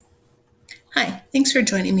Hi, thanks for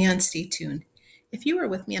joining me on Stay Tuned. If you were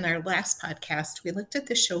with me on our last podcast, we looked at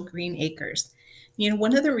the show Green Acres.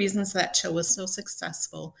 One of the reasons that show was so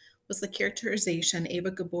successful was the characterization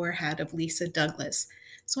Ava Gabor had of Lisa Douglas.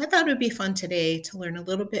 So I thought it would be fun today to learn a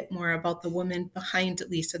little bit more about the woman behind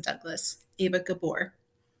Lisa Douglas, Ava Gabor.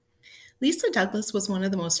 Lisa Douglas was one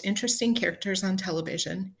of the most interesting characters on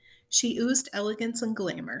television. She oozed elegance and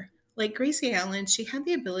glamour. Like Gracie Allen, she had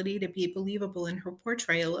the ability to be believable in her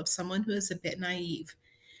portrayal of someone who is a bit naive.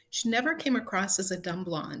 She never came across as a dumb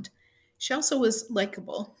blonde. She also was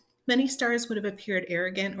likable. Many stars would have appeared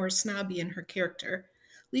arrogant or snobby in her character.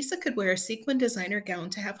 Lisa could wear a sequin designer gown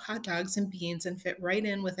to have hot dogs and beans and fit right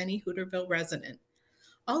in with any Hooterville resident.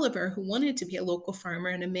 Oliver, who wanted to be a local farmer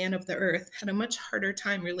and a man of the earth, had a much harder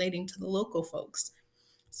time relating to the local folks.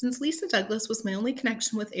 Since Lisa Douglas was my only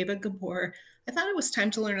connection with Ava Gabor, I thought it was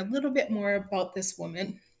time to learn a little bit more about this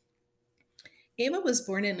woman. Ava was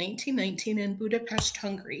born in 1919 in Budapest,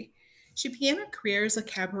 Hungary. She began her career as a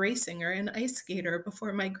cabaret singer and ice skater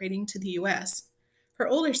before migrating to the US. Her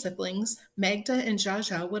older siblings, Magda and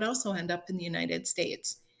Jaja, would also end up in the United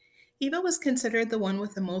States. Eva was considered the one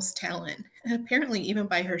with the most talent, and apparently even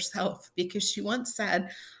by herself, because she once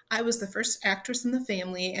said, "I was the first actress in the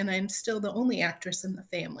family, and I'm still the only actress in the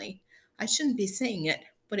family. I shouldn't be saying it,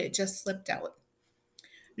 but it just slipped out."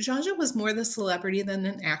 Jaja was more the celebrity than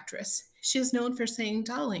an actress. She is known for saying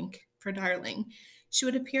darling for darling. She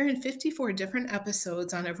would appear in 54 different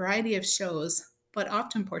episodes on a variety of shows, but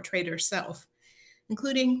often portrayed herself,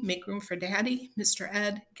 including Make Room for Daddy, Mr.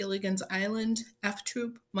 Ed, Gilligan's Island, F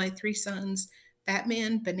Troop, My Three Sons,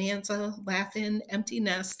 Batman, Bonanza, Laugh-In, Empty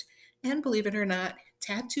Nest, and believe it or not,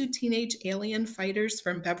 Tattooed Teenage Alien Fighters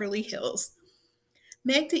from Beverly Hills.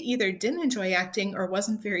 Magda either didn't enjoy acting or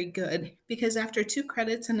wasn't very good, because after two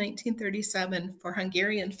credits in 1937 for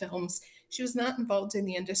Hungarian films, she was not involved in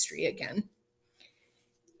the industry again.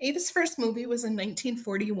 Ava's first movie was in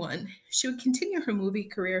 1941. She would continue her movie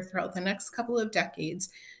career throughout the next couple of decades,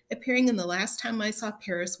 appearing in The Last Time I Saw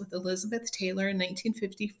Paris with Elizabeth Taylor in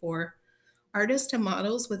 1954, Artist and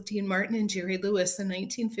Models with Dean Martin and Jerry Lewis in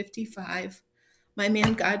 1955, My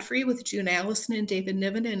Man Godfrey with June Allison and David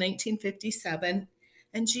Niven in 1957,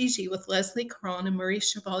 and Gigi with Leslie Caron and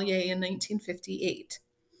Maurice Chevalier in 1958.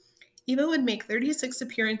 Eva would make 36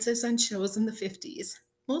 appearances on shows in the 50s.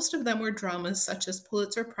 Most of them were dramas such as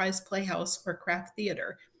Pulitzer Prize Playhouse or Kraft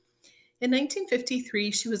Theater. In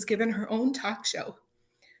 1953, she was given her own talk show.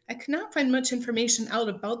 I could not find much information out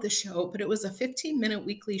about the show, but it was a 15-minute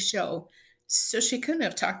weekly show, so she couldn't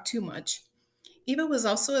have talked too much. Eva was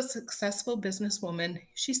also a successful businesswoman.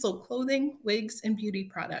 She sold clothing, wigs, and beauty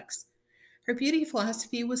products. Her beauty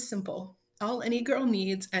philosophy was simple. All any girl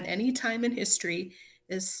needs at any time in history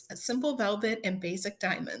is a simple velvet and basic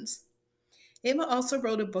diamonds. Ava also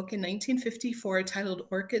wrote a book in 1954 titled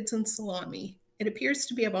Orchids and Salami. It appears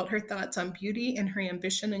to be about her thoughts on beauty and her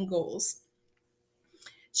ambition and goals.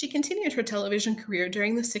 She continued her television career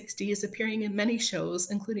during the 60s, appearing in many shows,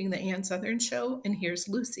 including The Ann Sothern Show and Here's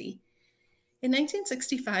Lucy. In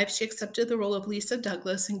 1965, she accepted the role of Lisa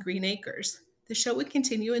Douglas in Green Acres. The show would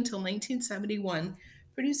continue until 1971,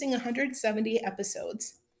 producing 170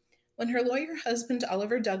 episodes. When her lawyer husband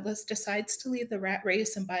Oliver Douglas decides to leave the rat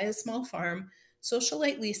race and buy a small farm,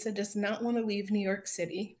 socialite Lisa does not want to leave New York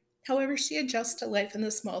City. However, she adjusts to life in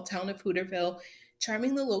the small town of Hooterville,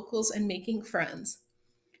 charming the locals and making friends.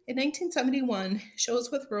 In 1971,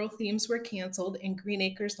 shows with rural themes were canceled and Green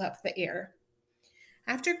Acres left the air.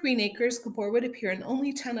 After Green Acres, Gabor would appear in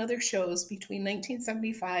only 10 other shows between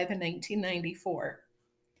 1975 and 1994.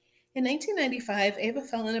 In 1995, Ava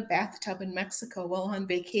fell in a bathtub in Mexico while on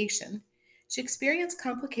vacation. She experienced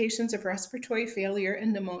complications of respiratory failure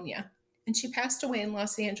and pneumonia, and she passed away in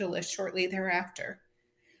Los Angeles shortly thereafter.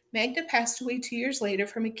 Magda passed away 2 years later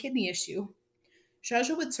from a kidney issue.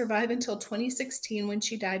 Jaja would survive until 2016 when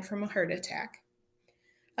she died from a heart attack.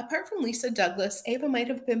 Apart from Lisa Douglas, Ava might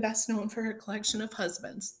have been best known for her collection of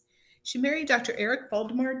husbands. She married Dr. Eric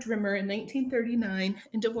Valdemar Drimmer in 1939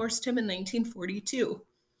 and divorced him in 1942.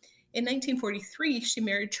 In 1943, she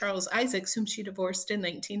married Charles Isaacs, whom she divorced in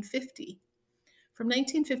 1950. From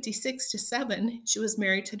 1956 to 7, she was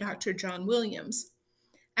married to Dr. John Williams.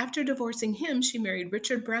 After divorcing him, she married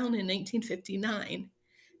Richard Brown in 1959.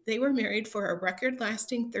 They were married for a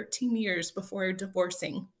record-lasting 13 years before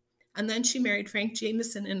divorcing. And then she married Frank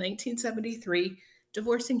Jameson in 1973,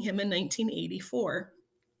 divorcing him in 1984.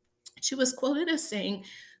 She was quoted as saying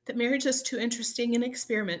that marriage is too interesting an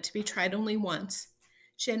experiment to be tried only once.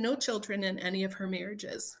 She had no children in any of her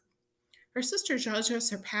marriages. Her sister Jaja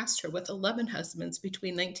surpassed her with 11 husbands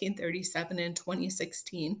between 1937 and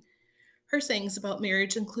 2016. Her sayings about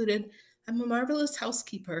marriage included, I'm a marvelous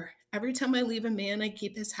housekeeper. Every time I leave a man, I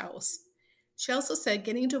keep his house. She also said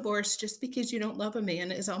getting divorced just because you don't love a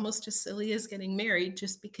man is almost as silly as getting married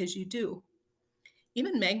just because you do.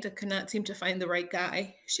 Even Magda could not seem to find the right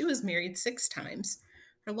guy. She was married 6 times.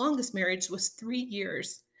 Her longest marriage was 3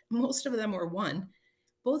 years. Most of them were one.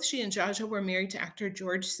 Both she and Jaja were married to actor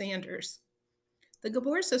George Sanders. The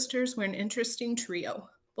Gabor sisters were an interesting trio.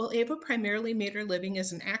 While Ava primarily made her living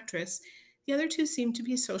as an actress, the other two seemed to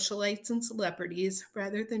be socialites and celebrities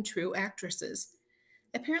rather than true actresses.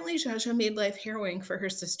 Apparently, Jaja made life harrowing for her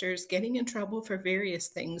sisters, getting in trouble for various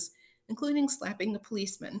things, including slapping a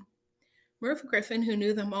policeman. Merv Griffin, who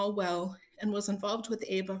knew them all well and was involved with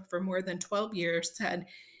Ava for more than 12 years, said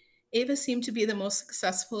Ava seemed to be the most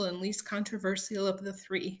successful and least controversial of the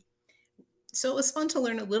three. So it was fun to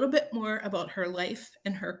learn a little bit more about her life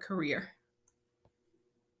and her career.